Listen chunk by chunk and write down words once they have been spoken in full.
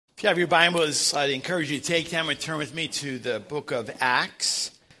If you have your Bibles, I'd encourage you to take them and turn with me to the book of Acts,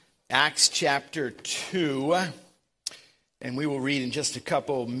 Acts chapter 2, and we will read in just a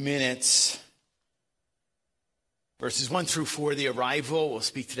couple minutes verses 1 through 4, the arrival. We'll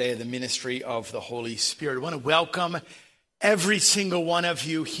speak today of the ministry of the Holy Spirit. I want to welcome every single one of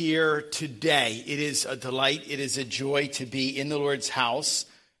you here today. It is a delight, it is a joy to be in the Lord's house,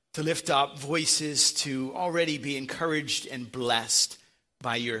 to lift up voices, to already be encouraged and blessed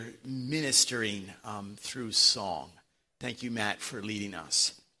by your ministering through song. Thank you, Matt, for leading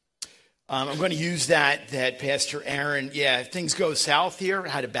us. I'm going to use that Pastor Aaron, if things go south here, I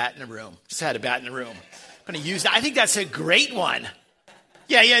had a bat in the room. Just had a bat in the room. I'm going to use that. I think that's a great one.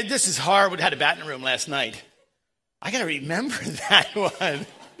 Yeah, this is hard. We had a bat in the room last night. I got to remember that one.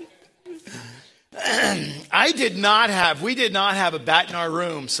 We did not have a bat in our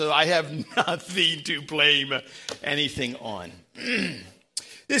room, so I have nothing to blame anything on.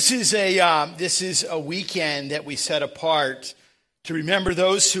 This is a weekend that we set apart to remember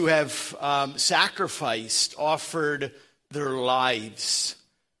those who have sacrificed, offered their lives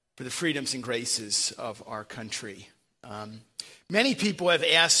for the freedoms and graces of our country. Many people have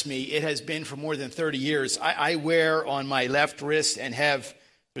asked me, it has been for more than 30 years, I wear on my left wrist and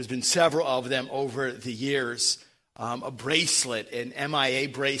there's been several of them over the years, a bracelet, an MIA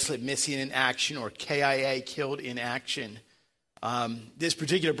bracelet, missing in action, or KIA, killed in action. This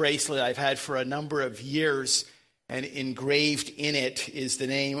particular bracelet I've had for a number of years, and engraved in it is the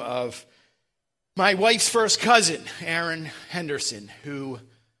name of my wife's first cousin, Aaron Henderson, who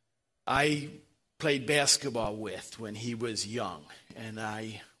I played basketball with when he was young, and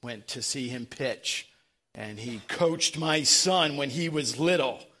I went to see him pitch, and he coached my son when he was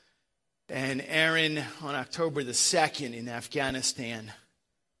little. And Aaron, on October the 2nd in Afghanistan,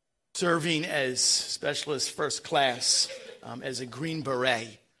 serving as specialist first class, as a Green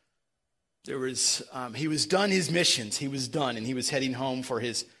Beret. He was done his missions. He was done, and he was heading home for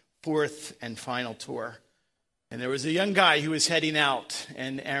his fourth and final tour. And there was a young guy who was heading out,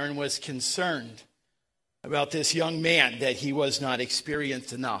 and Aaron was concerned about this young man, that he was not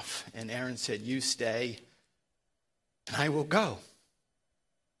experienced enough. And Aaron said, "You stay, and I will go."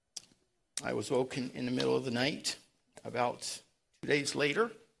 I was woken in the middle of the night, about 2 days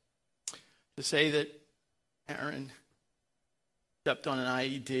later, to say that Aaron stepped on an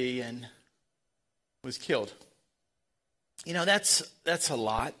IED and was killed. You know, that's a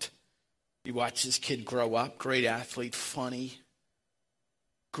lot. You watch this kid grow up, great athlete, funny,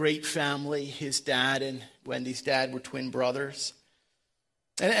 great family. His dad and Wendy's dad were twin brothers.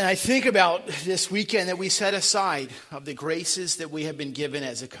 And I think about this weekend that we set aside of the graces that we have been given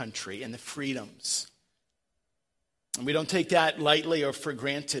as a country and the freedoms. And we don't take that lightly or for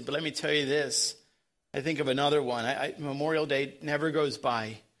granted, but let me tell you this. I think of another one. Memorial Day never goes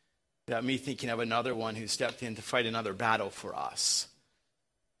by without me thinking of another one who stepped in to fight another battle for us,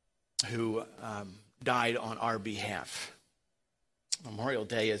 who died on our behalf. Memorial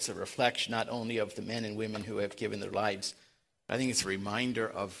Day is a reflection not only of the men and women who have given their lives, but I think it's a reminder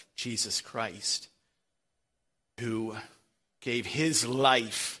of Jesus Christ, who gave his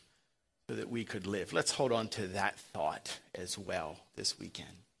life so that we could live. Let's hold on to that thought as well this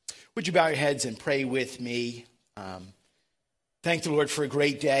weekend. Would you bow your heads and pray with me? Thank the Lord for a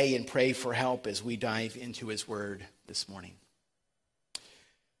great day, and pray for help as we dive into his word this morning.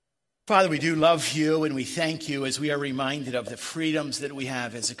 Father, we do love you, and we thank you as we are reminded of the freedoms that we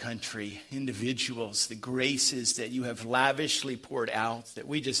have as a country, individuals, the graces that you have lavishly poured out that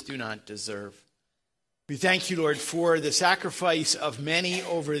we just do not deserve. We thank you, Lord, for the sacrifice of many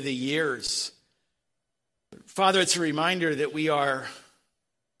over the years. Father, it's a reminder that we are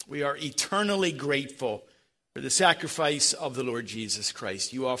eternally grateful for the sacrifice of the Lord Jesus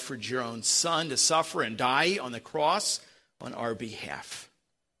Christ. You offered your own son to suffer and die on the cross on our behalf.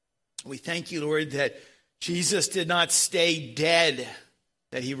 We thank you, Lord, that Jesus did not stay dead,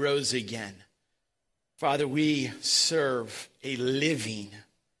 that he rose again. Father, we serve a living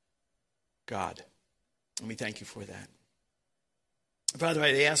God, and we thank you for that. Father,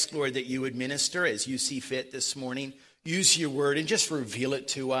 I'd ask, Lord, that you would minister as you see fit this morning. Use your word and just reveal it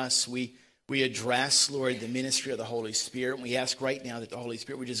to us. We address, Lord, the ministry of the Holy Spirit. And we ask right now that the Holy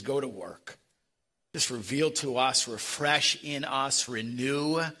Spirit would just go to work. Just reveal to us, refresh in us,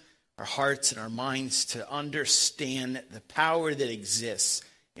 renew our hearts and our minds to understand the power that exists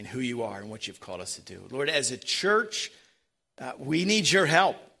in who you are and what you've called us to do. Lord, as a church, we need your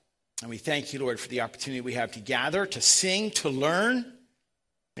help. And we thank you, Lord, for the opportunity we have to gather, to sing, to learn.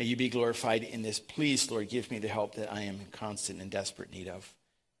 May you be glorified in this. Please, Lord, give me the help that I am in constant and desperate need of.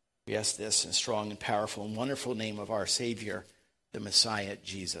 We ask this in the strong and powerful and wonderful name of our Savior, the Messiah,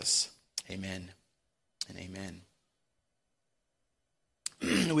 Jesus. Amen and amen.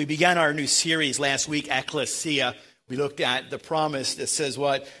 We began our new series last week, Ecclesia. We looked at the promise that says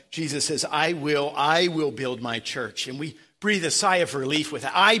what? Jesus says, I will build my church. And we breathe a sigh of relief with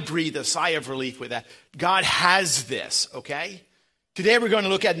that. I breathe a sigh of relief with that. God has this, okay? Today we're going to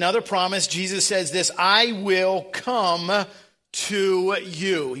look at another promise. Jesus says this, I will come to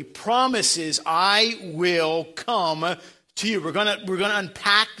you. He promises, I will come to you. We're going to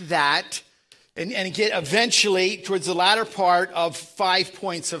unpack that and get eventually towards the latter part of 5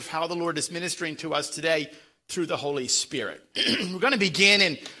 points of how the Lord is ministering to us today through the Holy Spirit. We're going to begin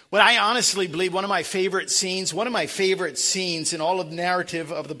in what I honestly believe one of my favorite scenes in all of the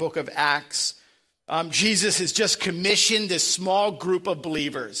narrative of the book of Acts. Jesus has just commissioned this small group of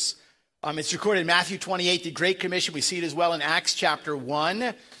believers. It's recorded in Matthew 28, the Great Commission. We see it as well in Acts chapter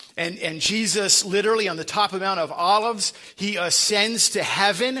 1. And Jesus, literally on the top of Mount of Olives, he ascends to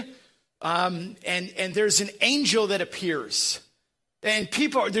heaven. And there's an angel that appears. And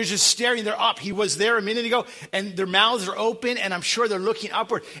people, they're just staring, they're up. He was there a minute ago, and their mouths are open, and I'm sure they're looking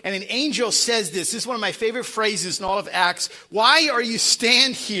upward. And an angel says this. This is one of my favorite phrases in all of Acts. Why are you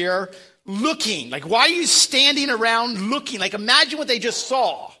stand here looking? Like, why are you standing around looking? Like, imagine what they just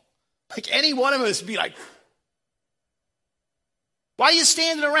saw. Like, any one of us would be like, why are you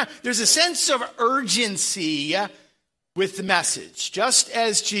standing around? There's a sense of urgency with the message. Just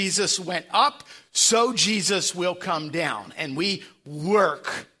as Jesus went up, so Jesus will come down. And we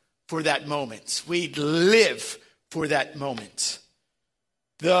work for that moment. We live for that moment.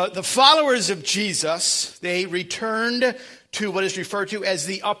 The followers of Jesus, they returned to what is referred to as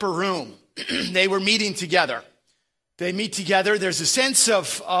the upper room. They were meeting together. They meet together. There's a sense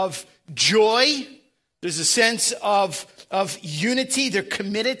of joy. There's a sense of unity. They're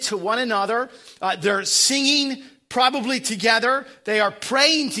committed to one another. They're singing probably together. They are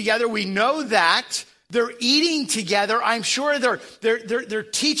praying together. We know that. They're eating together. I'm sure they're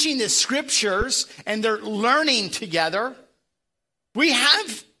teaching the scriptures and they're learning together. We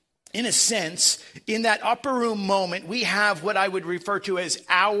have, in a sense, in that upper room moment, we have what I would refer to as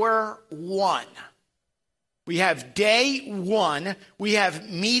hour one. We have day one. We have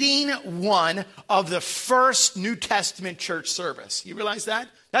meeting one of the first New Testament church service. You realize that?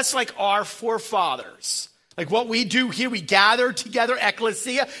 That's like our forefathers. Like what we do here, we gather together,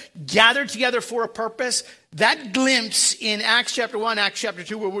 ecclesia, gather together for a purpose. That glimpse in Acts chapter 1, Acts chapter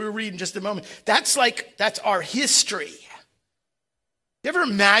 2, where we'll read in just a moment, that's our history. You ever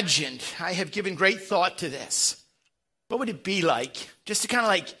imagined, I have given great thought to this, what would it be like just to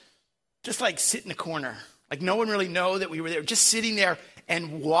kind of just sit in a corner? Like no one really know that we were there, just sitting there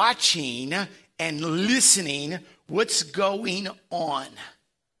and watching and listening what's going on.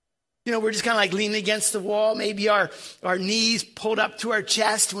 You know, we're just kind of leaning against the wall, maybe our knees pulled up to our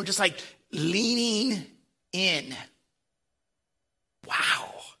chest, and we're just leaning in.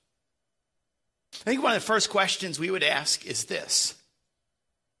 Wow. I think one of the first questions we would ask is this.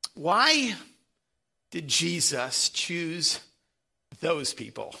 Why did Jesus choose those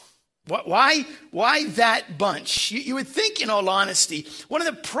people? Why that bunch? You would think, in all honesty, one of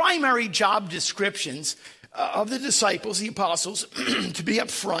the primary job descriptions of the disciples, the apostles, to be up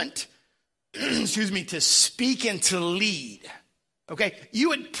front, to speak and to lead. Okay, you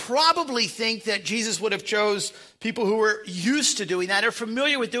would probably think that Jesus would have chose people who were used to doing that, are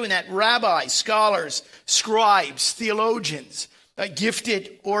familiar with doing that. Rabbis, scholars, scribes, theologians,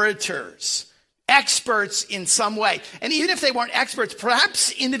 gifted orators, experts in some way. And even if they weren't experts,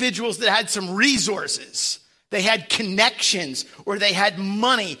 perhaps individuals that had some resources. They had connections, or they had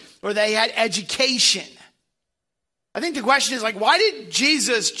money, or they had education. I think the question is why did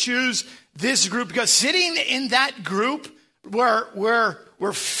Jesus choose this group? Because sitting in that group were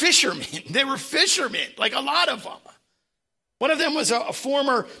fishermen. They were fishermen, a lot of them. One of them was a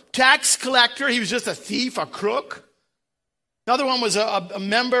former tax collector. He was just a thief, a crook. Another one was a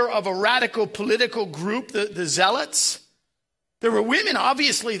member of a radical political group, the Zealots. There were women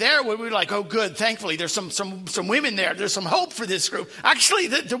obviously there where we were oh good, thankfully there's some women there. There's some hope for this group. Actually,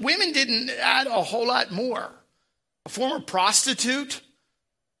 the women didn't add a whole lot more. A former prostitute,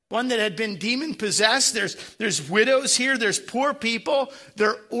 one that had been demon-possessed. There's widows here. There's poor people.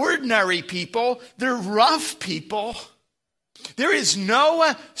 They're ordinary people. They're rough people. There is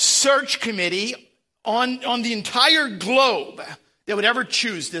no search committee on the entire globe that would ever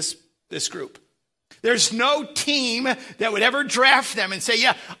choose this group. There's no team that would ever draft them and say,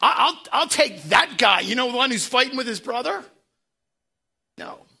 yeah, I'll take that guy. You know, the one who's fighting with his brother?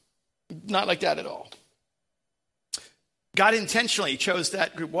 No, not like that at all. God intentionally chose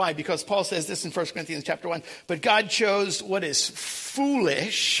that group. Why? Because Paul says this in 1 Corinthians chapter 1. But God chose what is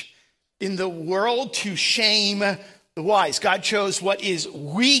foolish in the world to shame the wise. God chose what is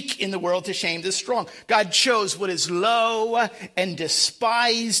weak in the world to shame the strong. God chose what is low and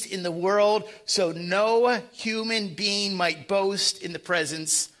despised in the world so no human being might boast in the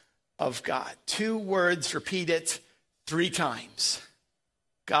presence of God. 2 words repeated 3 times.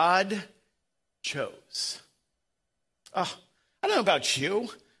 God chose. Oh, I don't know about you.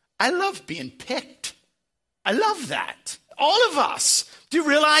 I love being picked. I love that. All of us. Do you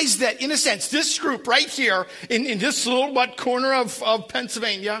realize that, in a sense, this group right here, in this little corner of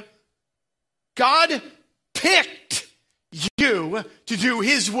Pennsylvania, God picked you to do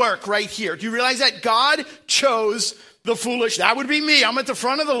his work right here. Do you realize that? God chose the foolish. That would be me. I'm at the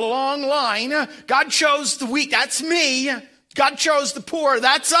front of the long line. God chose the weak. That's me. God chose the poor.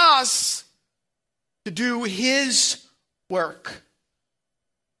 That's us. To do his work.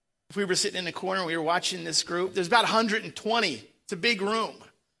 If we were sitting in the corner and we were watching this group, there's about 120. It's a big room.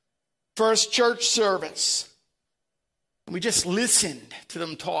 First church service. And we just listened to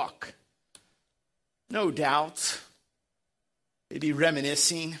them talk. No doubt, they'd be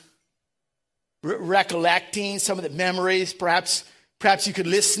reminiscing, recollecting some of the memories. Perhaps you could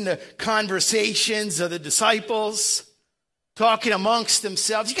listen to conversations of the disciples talking amongst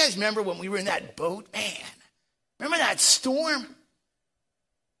themselves. You guys remember when we were in that boat? Man, remember that storm?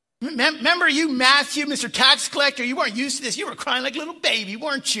 Remember you, Matthew, Mr. Tax Collector? You weren't used to this. You were crying like a little baby,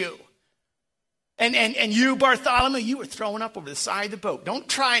 weren't you? And you, Bartholomew, you were throwing up over the side of the boat. Don't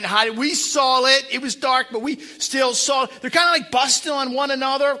try and hide it. We saw it. It was dark, but we still saw it. They're kind of like busting on one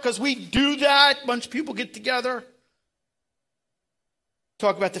another because we do that. A bunch of people get together.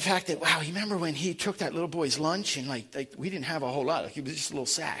 Talk about the fact that, wow, you remember when he took that little boy's lunch and like we didn't have a whole lot. Like it was just a little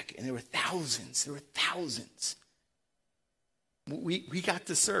sack. And there were thousands. We got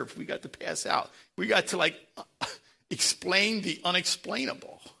to serve. We got to pass out. We got to explain the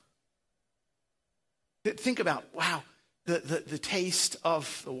unexplainable. Think about, wow, the taste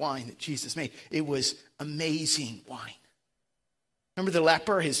of the wine that Jesus made. It was amazing wine. Remember the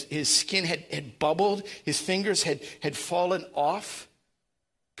leper? His skin had bubbled. His fingers had fallen off.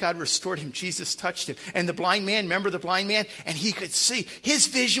 God restored him. Jesus touched him. And the blind man, remember the blind man? And he could see. His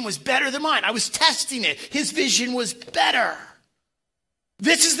vision was better than mine. I was testing it. His vision was better.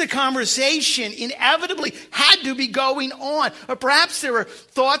 This is the conversation inevitably had to be going on. Or perhaps there were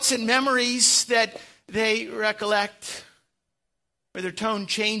thoughts and memories that they recollect where their tone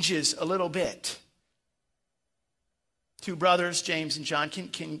changes a little bit. 2 brothers, James and John,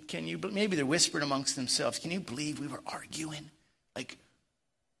 can you, maybe they're whispering amongst themselves, can you believe we were arguing? Like,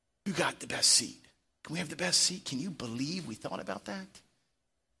 who got the best seat? Can we have the best seat? Can you believe we thought about that?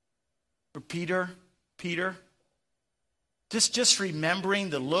 Or Peter, just remembering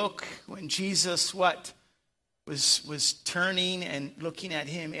the look when Jesus, was turning and looking at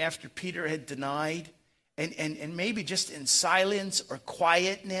him after Peter had denied, and maybe just in silence or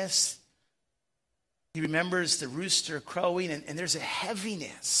quietness, he remembers the rooster crowing, and there's a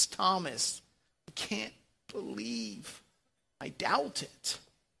heaviness. Thomas, I can't believe. I doubt it.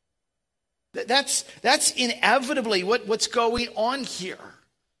 That's inevitably what's going on here.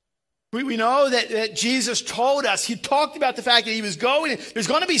 We know that Jesus told us, he talked about the fact that he was going, there's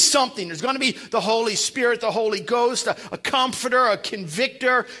going to be something. There's going to be the Holy Spirit, the Holy Ghost, a comforter, a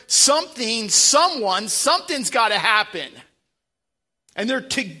convictor, something's got to happen. And they're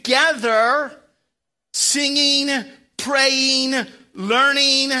together singing, praying,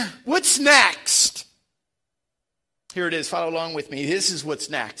 learning. What's next? Here it is. Follow along with me. This is what's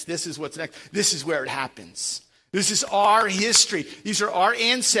next. This is where it happens. This is our history. These are our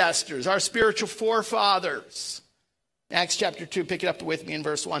ancestors, our spiritual forefathers. Acts chapter 2, pick it up with me in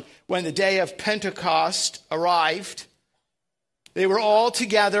verse 1. When the day of Pentecost arrived, they were all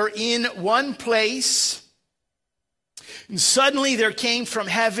together in one place. And suddenly there came from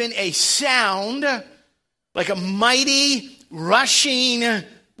heaven a sound like a mighty rushing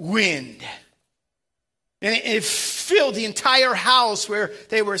wind. And it filled the entire house where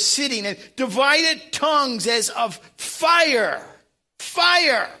they were sitting, and divided tongues as of fire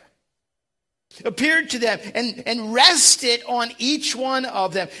appeared to them and rested on each one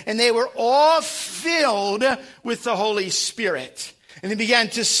of them. And they were all filled with the Holy Spirit. And they began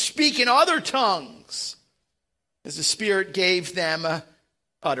to speak in other tongues as the Spirit gave them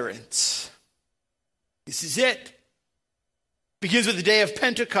utterance. This is it. Begins with the day of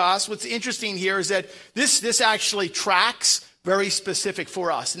Pentecost. What's interesting here is that this actually tracks very specific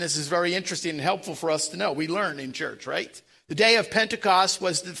for us. And this is very interesting and helpful for us to know. We learn in church, right? The day of Pentecost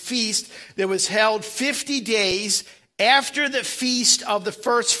was the feast that was held 50 days after the feast of the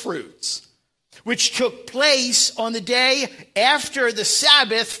first fruits, which took place on the day after the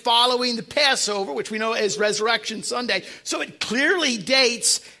Sabbath following the Passover, which we know as Resurrection Sunday. So it clearly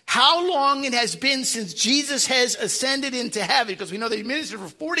dates how long it has been since Jesus has ascended into heaven, because we know that he ministered for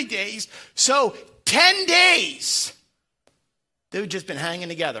 40 days. So 10 days. They've just been hanging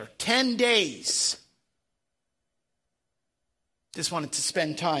together. 10 days. Just wanted to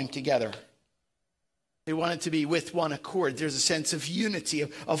spend time together. They wanted to be with one accord. There's a sense of unity,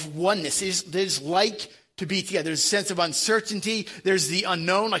 of oneness. There's like to be together. There's a sense of uncertainty. There's the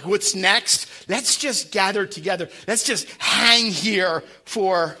unknown, like what's next? Let's just gather together. Let's just hang here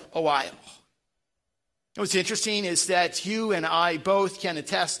for a while. What's interesting is that you and I both can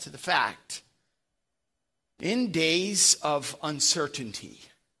attest to the fact, in days of uncertainty,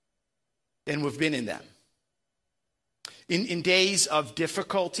 and we've been in them, in days of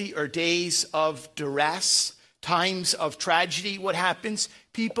difficulty or days of duress, times of tragedy, what happens?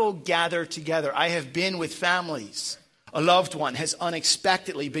 People gather together. I have been with families. A loved one has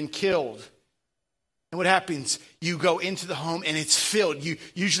unexpectedly been killed. And what happens? You go into the home and it's filled. You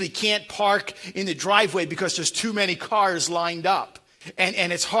usually can't park in the driveway because there's too many cars lined up.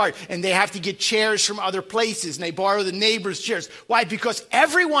 And it's hard. And they have to get chairs from other places. And they borrow the neighbor's chairs. Why? Because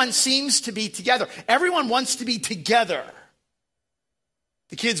everyone seems to be together. Everyone wants to be together.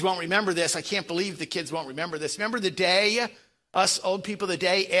 The kids won't remember this. I can't believe the kids won't remember this. Remember the day, us old people, the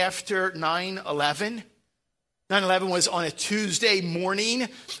day after 9/11? 9/11 was on a Tuesday morning.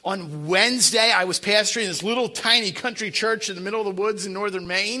 On Wednesday, I was pastoring this little tiny country church in the middle of the woods in northern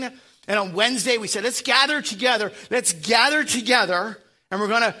Maine. And on Wednesday, we said, let's gather together. Let's gather together, and we're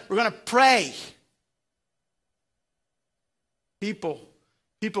gonna pray. People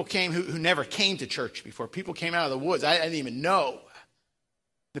came who never came to church before. People came out of the woods. I didn't even know.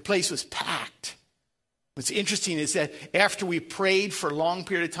 The place was packed. What's interesting is that after we prayed for a long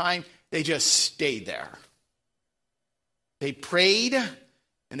period of time, they just stayed there. They prayed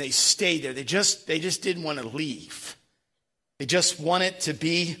and they stayed there. They just didn't want to leave. They just wanted to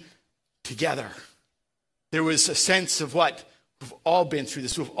be together. There was a sense of what? We've all been through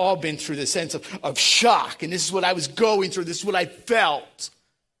this. We've all been through this sense of shock. And this is what I was going through. This is what I felt.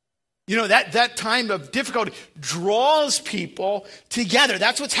 You know, that time of difficulty draws people together.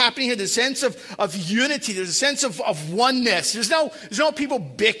 That's what's happening here. There's a sense of unity. There's a sense of oneness. There's no people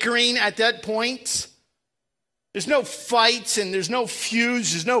bickering at that point. There's no fights and there's no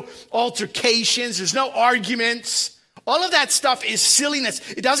feuds. There's no altercations. There's no arguments. All of that stuff is silliness.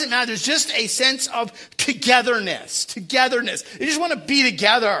 It doesn't matter. There's just a sense of togetherness. Togetherness. They just want to be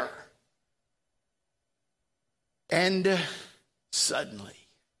together. And suddenly,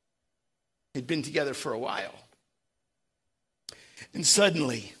 they'd been together for a while. And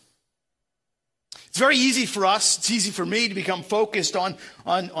suddenly, it's very easy for us, it's easy for me to become focused on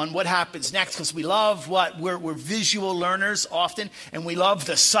what happens next, because we love what? We're visual learners often, and we love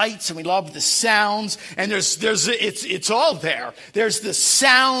the sights and we love the sounds, and it's all there. There's the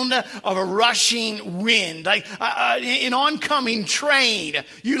sound of a rushing wind, like an oncoming train.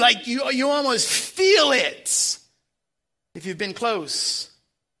 You almost feel it if you've been close.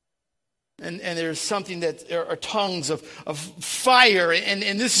 And there's something that there are tongues of fire.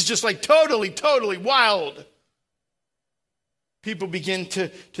 And this is just like totally wild. People begin to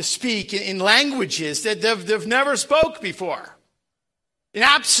speak in languages that they've never spoke before. An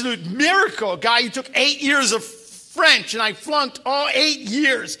absolute miracle. A guy who took 8 years of French, and I flunked all 8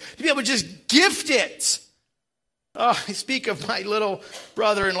 years to be able to just gift it. Oh, I speak of my little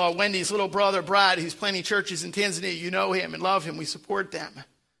brother-in-law, Wendy's little brother, Brad, who's planting churches in Tanzania. You know him and love him. We support them.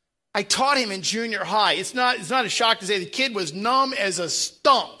 I taught him in junior high. It's not a shock to say the kid was numb as a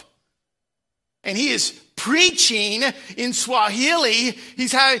stump. And he is preaching in Swahili.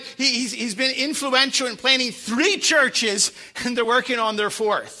 He's been influential in planting 3 churches, and they're working on their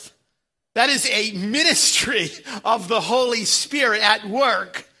 4th. That is a ministry of the Holy Spirit at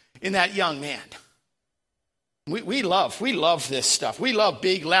work in that young man. We love this stuff. We love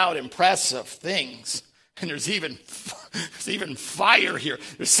big, loud, impressive things. And there's even fire here.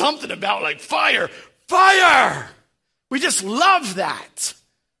 There's something about like fire. We just love that.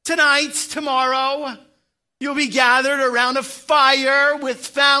 Tonight, tomorrow, you'll be gathered around a fire with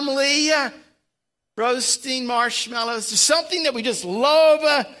family, roasting marshmallows. There's something that we just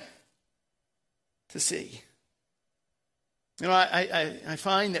love to see. You know, I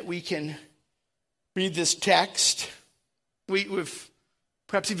find that we can read this text. We've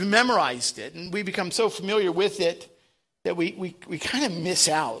perhaps even memorized it, and we become so familiar with it that we kind of miss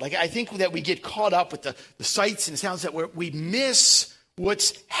out. Like, I think that we get caught up with the sights and sounds that we miss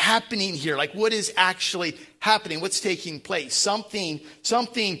what's happening here. Like, what is actually happening? What's taking place? Something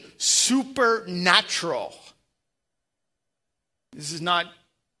supernatural. This is not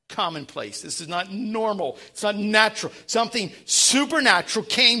commonplace. This is not normal. It's not natural. Something supernatural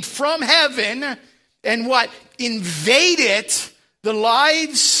came from heaven and what? Invaded the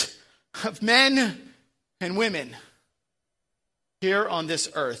lives of men and women here on this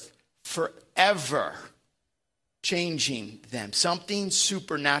earth, forever changing them. Something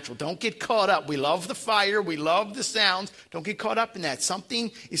supernatural. Don't get caught up. We love the fire. We love the sounds. Don't get caught up in that.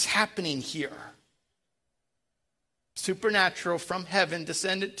 Something is happening here. Supernatural from heaven,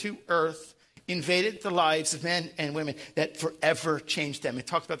 descended to earth, invaded the lives of men and women that forever changed them. It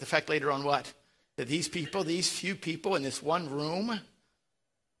talks about the fact later on what? That these people, these few people in this one room,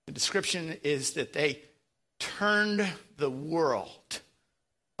 the description is that they turned the world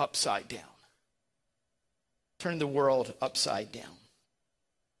upside down. Turned the world upside down.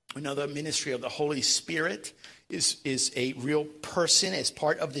 We know the ministry of the Holy Spirit is a real person as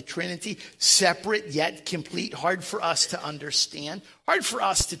part of the Trinity, separate yet complete, hard for us to understand, hard for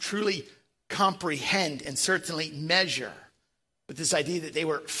us to truly comprehend and certainly measure. But this idea that they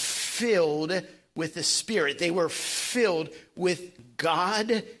were filled with the Spirit, they were filled with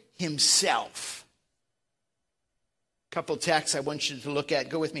God Himself. A couple texts I want you to look at.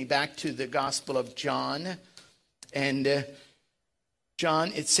 Go with me back to the Gospel of John. And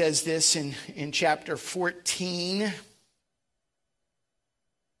John, it says this in chapter 14.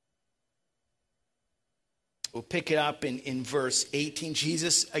 We'll pick it up in verse 18.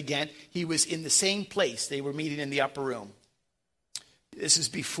 Jesus, again, he was in the same place. They were meeting in the upper room. This is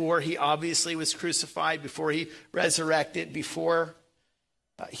before he obviously was crucified, before he resurrected, before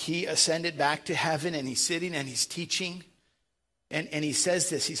he ascended back to heaven, and he's sitting and he's teaching. And he says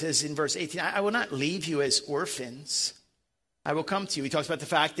this, he says in verse 18, I will not leave you as orphans. I will come to you. He talks about the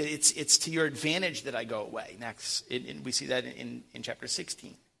fact that it's to your advantage that I go away. Next, we see that in chapter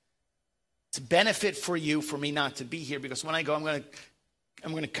 16. It's a benefit for you for me not to be here, because when I go, I'm going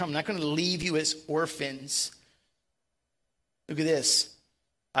to come. I'm not going to leave you as orphans. Look at this.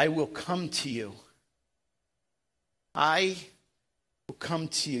 I will come to you. I will come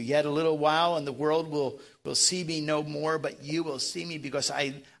to you. Yet a little while, and the world will see me no more, but you will see me, because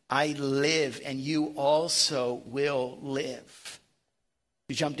I live, and you also will live.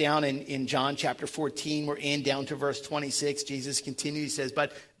 You jump down in John chapter 14, we're in down to verse 26. Jesus continues, he says,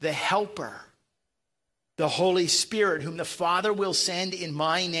 but the Helper, the Holy Spirit, whom the Father will send in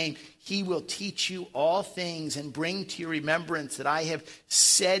my name, he will teach you all things and bring to your remembrance that I have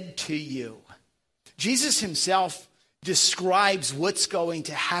said to you. Jesus himself describes what's going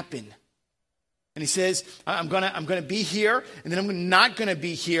to happen. And he says, I'm going to be here, and then I'm not going to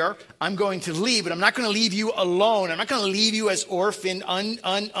be here. I'm going to leave, but I'm not going to leave you alone. I'm not going to leave you as orphaned,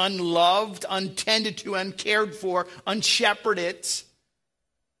 unloved, untended to, uncared for, unshepherded.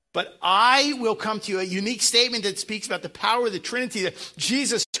 But I will come to you. A unique statement that speaks about the power of the Trinity, that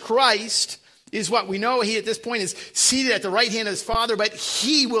Jesus Christ is what we know. He at this point is seated at the right hand of his Father, but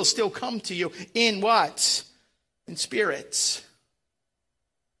he will still come to you in what? In spirits.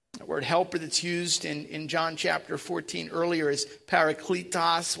 The word helper that's used in John chapter 14 earlier is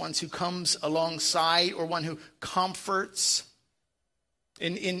parakletos, one who comes alongside or one who comforts.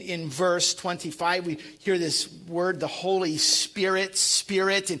 In verse 25, we hear this word, the Holy Spirit.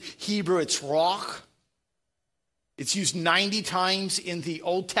 Spirit, in Hebrew, it's ruach. It's used 90 times in the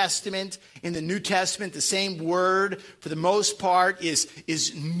Old Testament. In the New Testament, the same word, for the most part,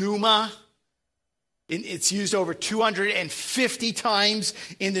 is pneuma. It's used over 250 times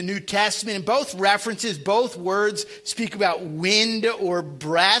in the New Testament. In both references, both words speak about wind or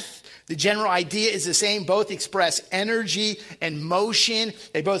breath. The general idea is the same. Both express energy and motion.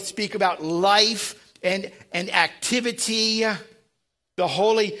 They both speak about life and activity. The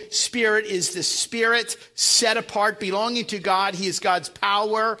Holy Spirit is the Spirit set apart, belonging to God. He is God's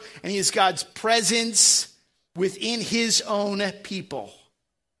power, and he is God's presence within his own people.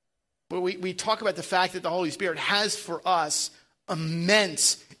 We talk about the fact that the Holy Spirit has for us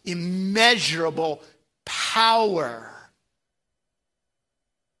immense, immeasurable power.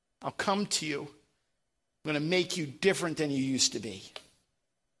 I'll come to you. I'm going to make you different than you used to be.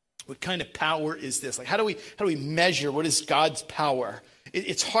 What kind of power is this? Like, how do we measure what is God's power?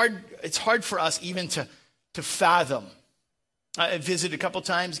 It's hard for us even to fathom. I visited a couple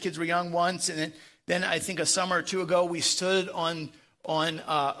times. Kids were young once, and then I think a summer or two ago we stood on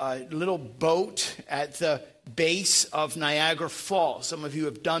a little boat at the base of Niagara Falls. Some of you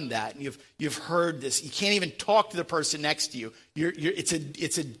have done that, and you've heard this. You can't even talk to the person next to you.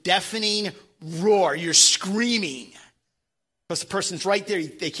 It's a deafening roar. You're screaming. Because the person's right there,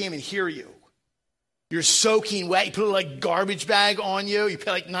 they can't even hear you. You're soaking wet. You put a like garbage bag on you. You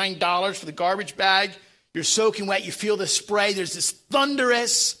pay like $9 for the garbage bag. You're soaking wet. You feel the spray. There's this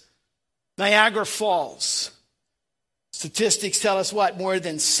thunderous Niagara Falls. Statistics tell us what? More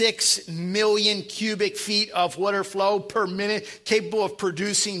than 6 million cubic feet of water flow per minute, capable of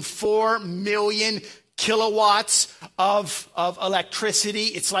producing 4 million kilowatts of electricity.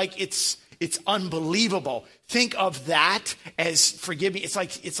 It's like it's unbelievable. Think of that as, forgive me, it's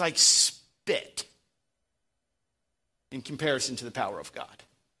like spit in comparison to the power of God.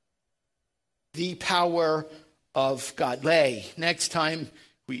 The power of God. Next time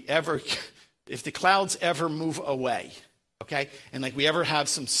if the clouds ever move away, okay, and like we ever have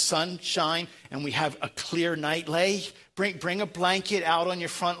some sunshine and we have a clear night, bring a blanket out on your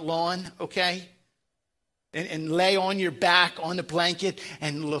front lawn, okay, and lay on your back on the blanket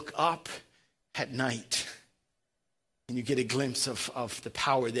and look up at night. And you get a glimpse of the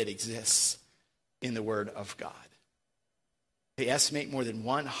power that exists in the Word of God. They estimate more than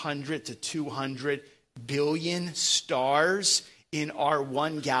 100 to 200 billion stars in our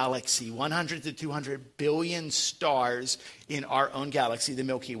one galaxy. 100 to 200 billion stars in our own galaxy, the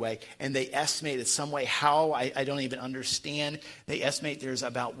Milky Way. And they estimate it some way, how, I don't even understand. They estimate there's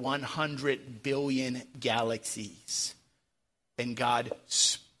about 100 billion galaxies. And God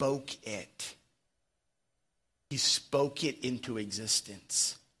spoke it. He spoke it into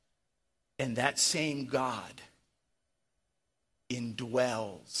existence. And that same God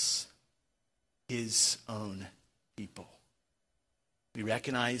indwells his own people. We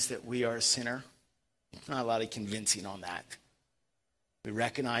recognize that we are a sinner. Not a lot of convincing on that. We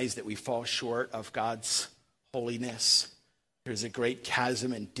recognize that we fall short of God's holiness. There's a great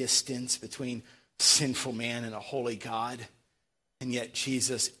chasm and distance between sinful man and a holy God. And yet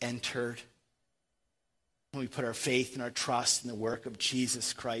Jesus entered. When we put our faith and our trust in the work of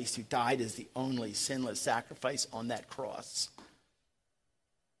Jesus Christ, who died as the only sinless sacrifice on that cross.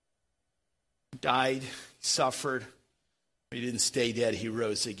 He died, suffered, but he didn't stay dead, he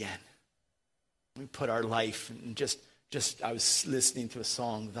rose again. We put our life, and just I was listening to a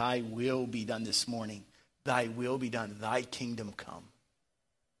song, Thy will be done this morning. Thy will be done, thy kingdom come.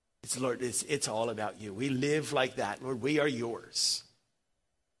 Lord, it's all about you. We live like that. Lord, we are yours.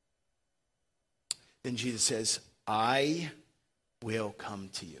 Then Jesus says, I will come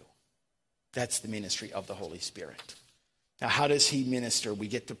to you. That's the ministry of the Holy Spirit. Now, how does he minister? We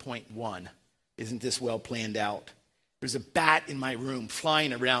get to point 1. Isn't this well planned out? There's a bat in my room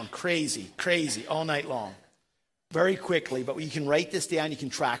flying around crazy all night long. Very quickly, but you can write this down. You can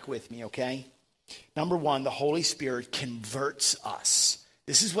track with me, okay? Number 1, the Holy Spirit converts us.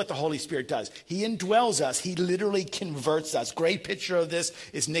 This is what the Holy Spirit does. He indwells us. He literally converts us. Great picture of this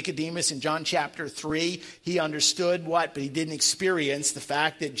is Nicodemus in John chapter 3. He understood what, but he didn't experience the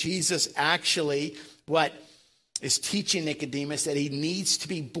fact that Jesus actually, is teaching Nicodemus that he needs to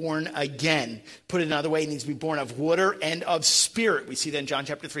be born again. Put it another way, he needs to be born of water and of spirit. We see that in John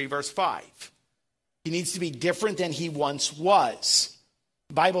chapter 3, verse 5. He needs to be different than he once was.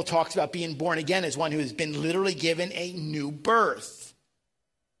 The Bible talks about being born again as one who has been literally given a new birth.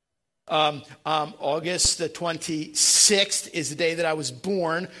 August the 26th is the day that I was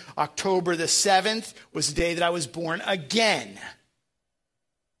born. October the 7th was the day that I was born again.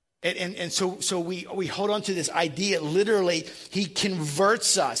 And so we hold on to this idea. Literally, he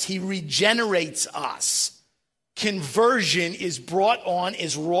converts us. He regenerates us. Conversion is wrought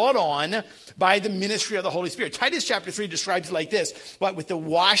on by the ministry of the Holy Spirit. Titus chapter 3 describes it like this, with the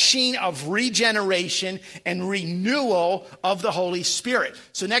washing of regeneration and renewal of the Holy Spirit.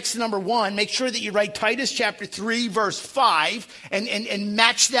 So next to number 1, make sure that you write Titus chapter 3, verse 5, and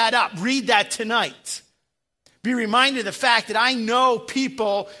match that up. Read that tonight. Be reminded of the fact that I know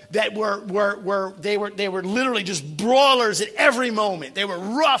people that were literally just brawlers at every moment. They were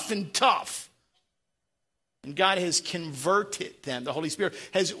rough and tough. And God has converted them. The Holy Spirit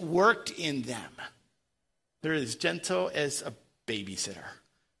has worked in them. They're as gentle as a babysitter.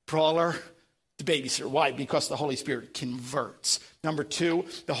 Brawler, the babysitter. Why? Because the Holy Spirit converts. Number 2,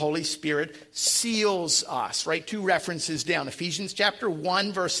 the Holy Spirit seals us. Write 2 references down. Ephesians chapter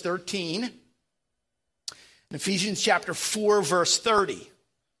 1, verse 13. And Ephesians chapter 4, verse 30.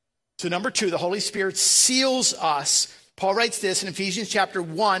 So number 2, the Holy Spirit seals us. Paul writes this in Ephesians chapter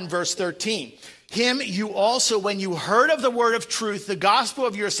 1, verse 13. Him you also, when you heard of the word of truth, the gospel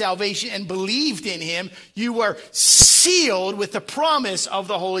of your salvation, and believed in him, you were sealed with the promise of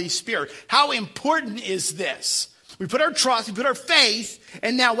the Holy Spirit. How important is this? We put our trust, we put our faith,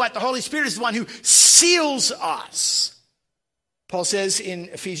 and now what? The Holy Spirit is the one who seals us. Paul says in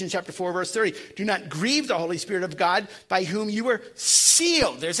Ephesians chapter 4, verse 30, do not grieve the Holy Spirit of God by whom you were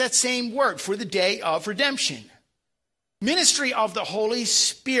sealed. There's that same word, for the day of redemption. Ministry of the Holy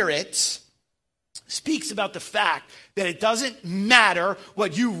Spirit speaks about the fact that it doesn't matter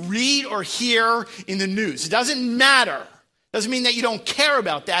what you read or hear in the news. It doesn't matter. Doesn't mean that you don't care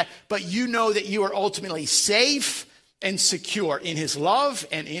about that, but you know that you are ultimately safe and secure in his love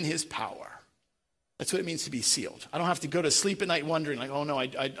and in his power. That's what it means to be sealed. I don't have to go to sleep at night wondering, like, oh no,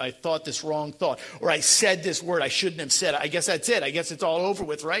 I thought this wrong thought, or I said this word I shouldn't have said. I guess that's it. I guess it's all over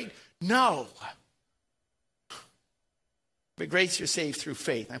with, right? No. By grace you're saved through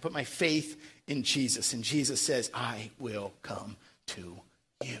faith. And I put my faith in Jesus, and Jesus says, I will come to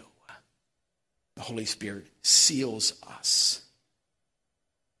you. The Holy Spirit seals us.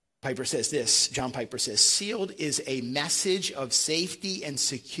 Piper says this, John Piper says, sealed is a message of safety and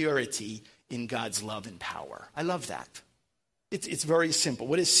security in God's love and power. I love that. It's very simple.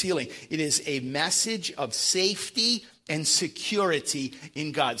 What is sealing? It is a message of safety and security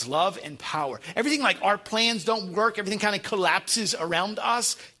in God's love and power. Everything like our plans don't work, everything kind of collapses around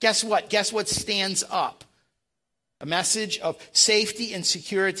us. Guess what? Guess what stands up? A message of safety and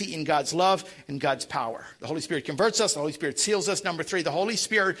security in God's love and God's power. The Holy Spirit converts us. The Holy Spirit seals us. Number 3, the Holy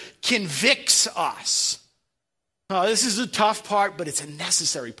Spirit convicts us. Oh, this is a tough part, but it's a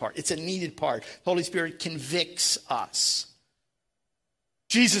necessary part. It's a needed part. The Holy Spirit convicts us.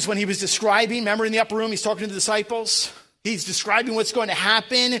 Jesus, when he was describing, remember in the upper room, he's talking to the disciples. He's describing what's going to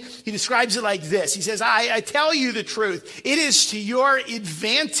happen. He describes it like this. He says, I tell you the truth. It is to your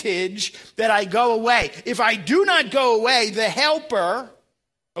advantage that I go away. If I do not go away, the helper,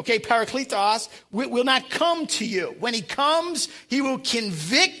 Parakletos, will not come to you. When he comes, he will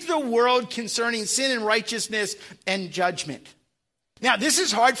convict the world concerning sin and righteousness and judgment. Now, this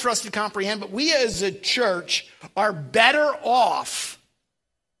is hard for us to comprehend, but we as a church are better off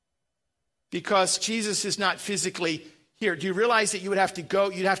because Jesus is not physically here. Do you realize that you'd have to go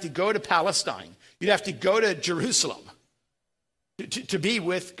to Palestine? You'd have to go to Jerusalem to be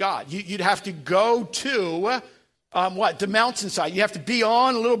with God. You'd have to go to the mountainside. You have to be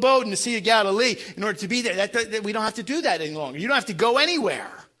on a little boat in the Sea of Galilee in order to be there. We don't have to do that any longer. You don't have to go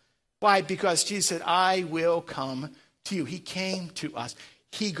anywhere. Why? Because Jesus said, I will come to you. He came to us.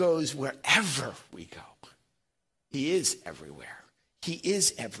 He goes wherever we go. He is everywhere. He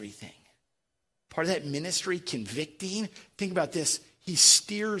is everything. Part of that ministry, convicting, think about this, he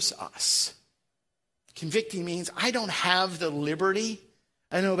steers us. Convicting means I don't have the liberty.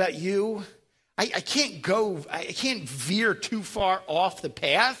 I don't know about you. I can't veer too far off the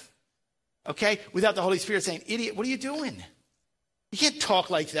path, without the Holy Spirit saying, idiot, what are you doing? You can't talk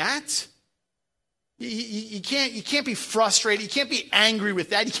like that. You can't be frustrated. You can't be angry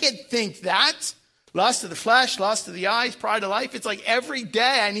with that. You can't think that. Lust of the flesh, lust of the eyes, pride of life. It's like every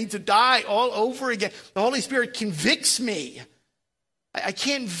day I need to die all over again. The Holy Spirit convicts me. I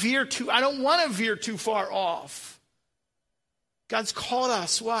don't want to veer too far off. God's called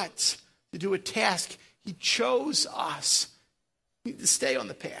us, what? To do a task. He chose us. We need to stay on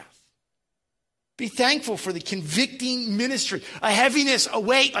the path. Be thankful for the convicting ministry. A heaviness, a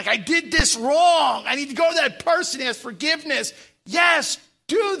weight, like I did this wrong. I need to go to that person and ask forgiveness. Yes,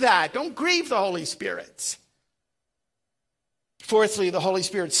 do that. Don't grieve the Holy Spirit. Fourthly, the Holy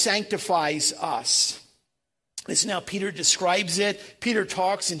Spirit sanctifies us. Listen how Peter describes it. Peter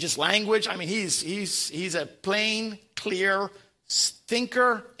talks in just language. I mean, he's a plain, clear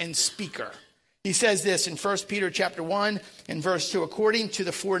thinker and speaker. He says this in 1 Peter chapter 1 and verse 2, according to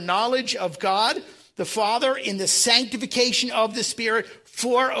the foreknowledge of God, the Father, in the sanctification of the Spirit,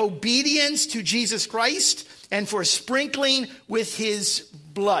 for obedience to Jesus Christ and for sprinkling with his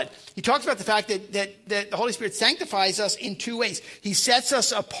blood. He talks about the fact that the Holy Spirit sanctifies us in two ways. He sets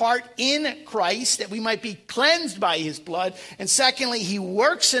us apart in Christ that we might be cleansed by his blood. And secondly, he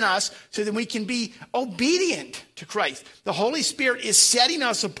works in us so that we can be obedient to Christ. The Holy Spirit is setting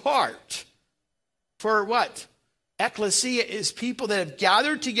us apart for what? Ecclesia is people that have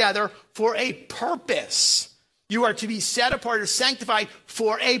gathered together for a purpose. You are to be set apart or sanctified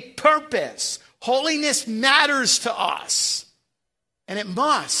for a purpose. Holiness matters to us. And it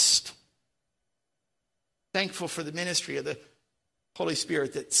must. Thankful for the ministry of the Holy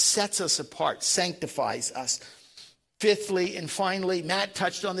Spirit that sets us apart, sanctifies us. Fifthly and finally, Matt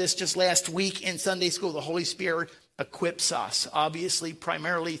touched on this just last week in Sunday school. The Holy Spirit equips us, obviously,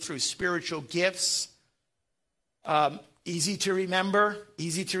 primarily through spiritual gifts. Easy to remember.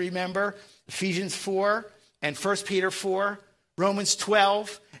 Ephesians 4 and 1 Peter 4, Romans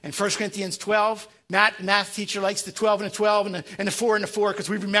 12 and 1 Corinthians 12. Math teacher likes the 12 and the 12 and the 4 and the 4 because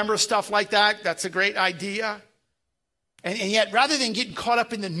we remember stuff like that. That's a great idea. And yet, rather than getting caught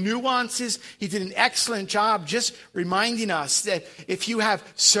up in the nuances, he did an excellent job just reminding us that if you have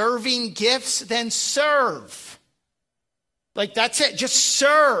serving gifts, then serve. Like, that's it. Just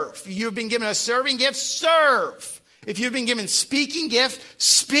serve. You've been given a serving gift, serve. If you've been given speaking gift,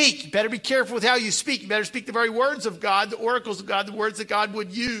 speak. You better be careful with how you speak. You better speak the very words of God, the oracles of God, the words that God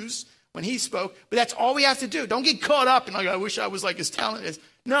would use when he spoke. But that's all we have to do. Don't get caught up in, like, I wish I was like as talented as.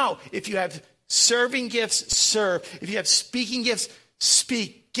 No, if you have serving gifts, serve. If you have speaking gifts,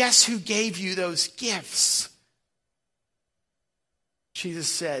 speak. Guess who gave you those gifts? Jesus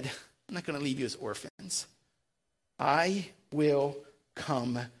said, I'm not going to leave you as orphans. I will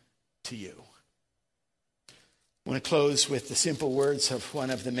come to you. I want to close with the simple words of one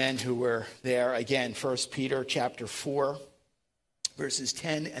of the men who were there. Again, 1 Peter chapter 4, verses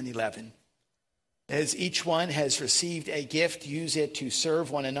 10 and 11. As each one has received a gift, use it to serve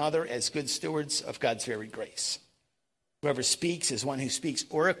one another as good stewards of God's very grace. Whoever speaks is one who speaks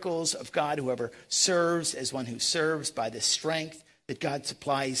oracles of God. Whoever serves is one who serves by the strength that God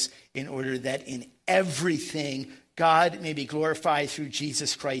supplies, in order that in everything God may be glorified through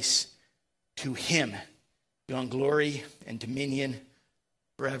Jesus Christ. To him belong glory and dominion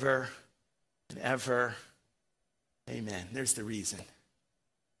forever and ever. Amen. There's the reason.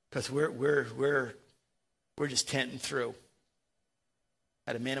 Because we're just tenting through.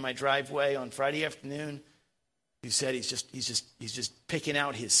 I had a man in my driveway on Friday afternoon who said he's just picking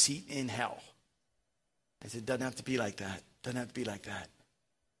out his seat in hell. I said, doesn't have to be like that. Doesn't have to be like that.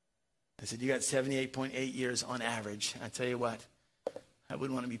 I said, you got 78.8 years on average. I tell you what, I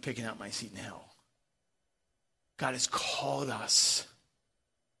wouldn't want to be picking out my seat in hell. God has called us,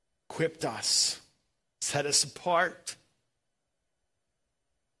 equipped us, set us apart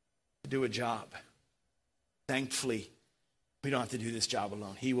to do a job. Thankfully, we don't have to do this job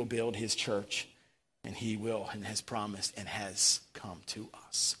alone. He will build his church, and he will and has promised and has come to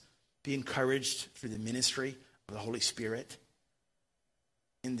us. Be encouraged through the ministry of the Holy Spirit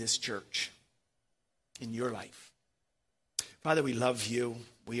in this church, in your life. Father, we love you.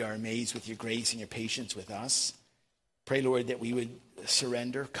 We are amazed with your grace and your patience with us. Pray, Lord, that we would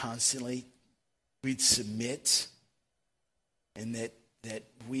surrender constantly. We'd submit, and that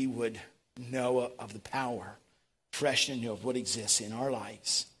we would know of the power, fresh and new, of what exists in our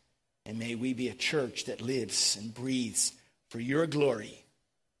lives. And may we be a church that lives and breathes for your glory.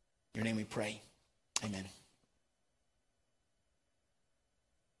 In your name we pray. Amen.